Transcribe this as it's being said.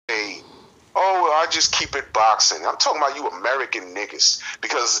I just keep it boxing. I'm talking about you American niggas,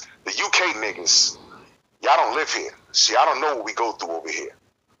 because the UK niggas, y'all don't live here. See, I don't know what we go through over here.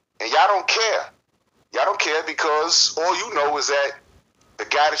 And y'all don't care. Y'all don't care because all you know is that the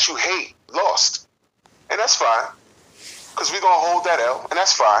guy that you hate lost. And that's fine. Because we're going to hold that L, and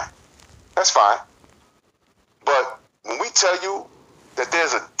that's fine. That's fine. But when we tell you that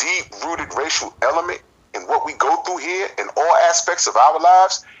there's a deep-rooted racial element in what we go through here in all aspects of our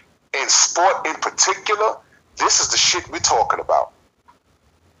lives, in sport in particular, this is the shit we're talking about.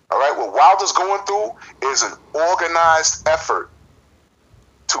 All right? What Wilder's going through is an organized effort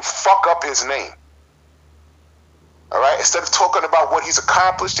to fuck up his name. All right? Instead of talking about what he's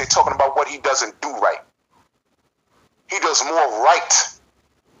accomplished, they're talking about what he doesn't do right. He does more right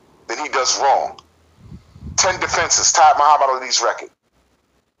than he does wrong. 10 defenses, tied Muhammad Ali's record.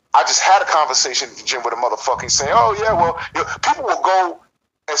 I just had a conversation in the gym with a motherfucker saying, oh yeah, well, people will go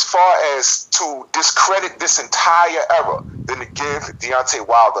as far as to discredit this entire era than to give Deontay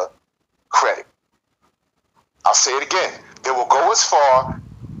Wilder credit. I'll say it again. They will go as far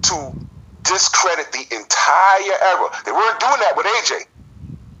to discredit the entire era. They weren't doing that with AJ.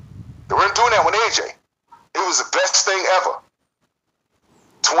 They weren't doing that with AJ. It was the best thing ever.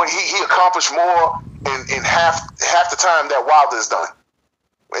 He accomplished more in half the time that Wilder's done.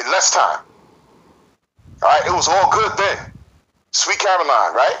 In less time. All right, it was all good then. Sweet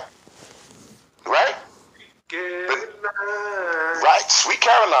Caroline, right? Right? Right, Sweet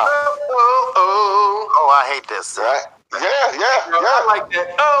Caroline. Oh, I hate this. Right? Yeah. I like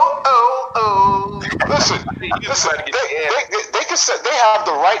that. Oh. Listen. They can say they have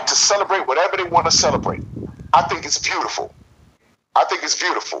the right to celebrate whatever they want to celebrate. I think it's beautiful.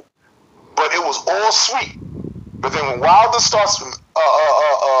 But it was all sweet. But then when Wilder starts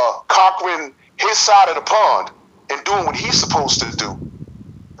conquering his side of the pond and doing what he's supposed to do,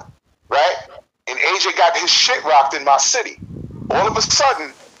 right? And AJ got his shit rocked in my city. All of a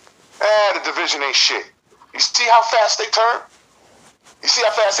sudden, the division ain't shit. You see how fast they turn?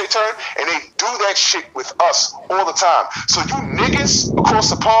 And they do that shit with us all the time. So you niggas across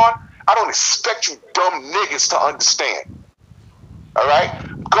the pond, I don't expect you dumb niggas to understand. All right?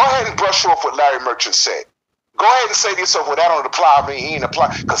 Go ahead and brush off what Larry Merchant said. Go ahead and say to yourself, well, that don't apply to me. He ain't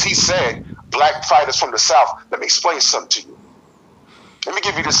apply. Because he said, black fighters from the South. Let me explain something to you. Let me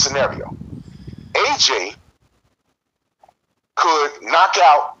give you this scenario. AJ could knock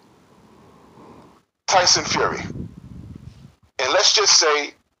out Tyson Fury. And let's just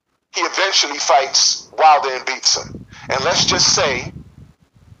say he eventually fights Wilder and beats him. And let's just say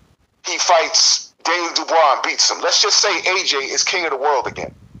he fights Daniel Dubois and beats him. Let's just say AJ is king of the world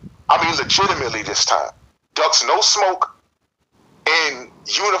again. I mean, legitimately this time. Ducks no smoke and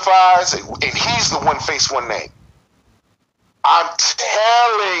unifies, and he's the one face, one name. I'm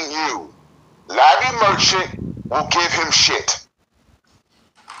telling you, Larry Merchant will give him shit.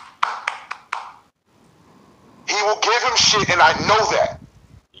 He will give him shit, and I know that.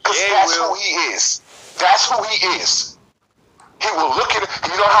 Because that's who he is. That's who he is. He will look at it.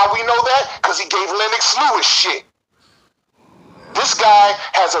 You know how we know that? Because he gave Lennox Lewis shit. This guy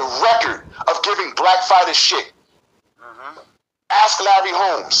has a record of giving black fighters shit. Ask Larry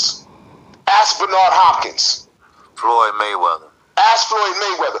Holmes. Ask Bernard Hopkins. Floyd Mayweather. Ask Floyd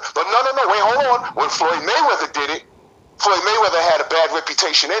Mayweather. But no, wait, hold on. When Floyd Mayweather did it, Floyd Mayweather had a bad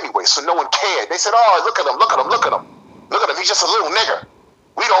reputation anyway, so no one cared. They said, oh, look at him. He's just a little nigger.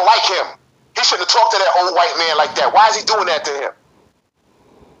 We don't like him. He shouldn't have talked to that old white man like that. Why is he doing that to him?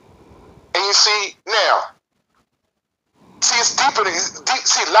 And you see, now, it's deeper than,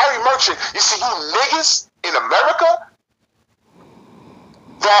 see, Larry Merchant, you see, you niggas in America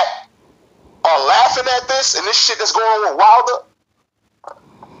that are laughing at this and this shit that's going on with Wilder,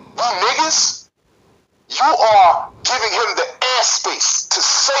 you niggas, you are giving him the airspace to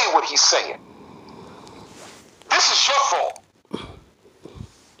say what he's saying. This is your fault.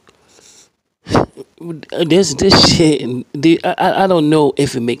 This shit, I don't know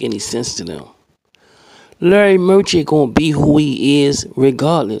if it make any sense to them. Larry Merchant gonna be who he is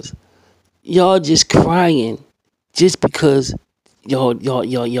regardless. Y'all just crying just because your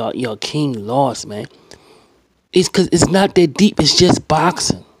king lost, man. It's cause it's not that deep. It's just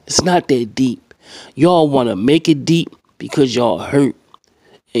boxing. It's not that deep. Y'all wanna make it deep because y'all hurt.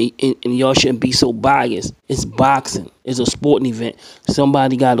 And y'all shouldn't be so biased. It's boxing. It's a sporting event.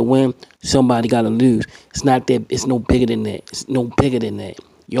 Somebody gotta win. Somebody gotta lose. It's not that. It's no bigger than that. It's no bigger than that.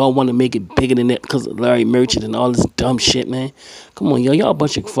 Y'all want to make it bigger than that because of Larry Merchant and all this dumb shit, man. Come on, y'all a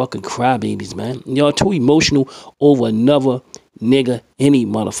bunch of fucking crybabies, man. Y'all too emotional over another nigga any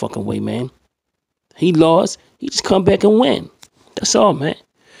motherfucking way, man. He lost. He just come back and win. That's all, man.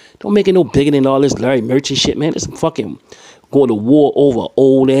 Don't make it no bigger than all this Larry Merchant shit, man. It's fucking going to war over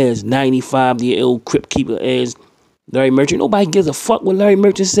old ass 95-year-old crypt keeper ass Larry Merchant. Nobody gives a fuck what Larry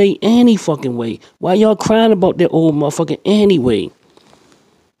Merchant say any fucking way. Why y'all crying about that old motherfucker anyway?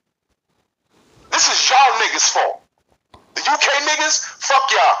 This is y'all niggas' fault. The UK niggas, fuck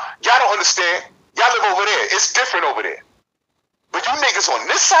y'all. Y'all don't understand. Y'all live over there. It's different over there. But you niggas on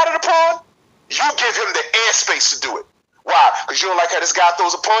this side of the pond, you give him the airspace to do it. Why? Because you don't like how this guy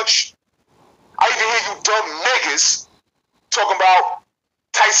throws a punch? I even hear you dumb niggas talking about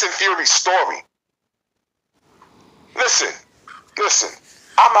Tyson Fury's story. Listen.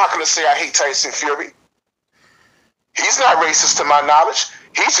 I'm not going to say I hate Tyson Fury. He's not racist to my knowledge.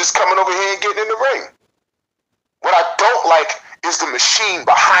 He's just coming over here and getting in the ring. What I don't like is the machine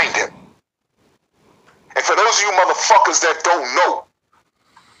behind him. And for those of you motherfuckers that don't know,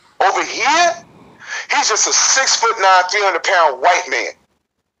 over here, he's just a 6'9", 300-pound white man.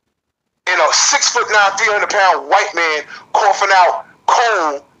 And a 6'9", 300-pound white man coughing out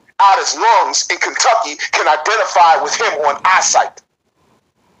coal out his lungs in Kentucky can identify with him on eyesight.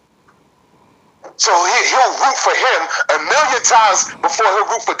 So he'll root for him a million times before he'll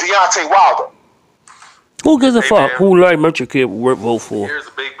root for Deontay Wilder. Who gives a fuck who Larry Merchant could vote for? Here's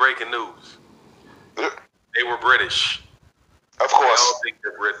the big breaking news. They were British. Of course.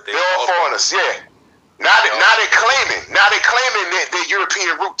 They're all foreigners, yeah. Now they're claiming their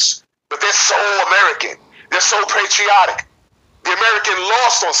European roots. But they're so American. They're so patriotic. The American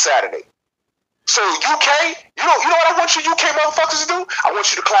lost on Saturday. So UK, you know what I want you UK motherfuckers to do? I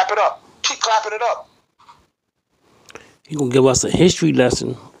want you to clap it up. Keep clapping it up. He gonna give us a history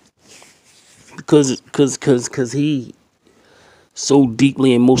lesson because he so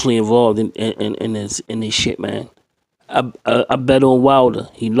deeply emotionally involved in this shit, man. I bet on Wilder.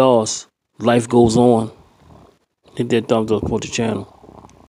 He lost. Life goes on. Hit that thumbs up for the channel.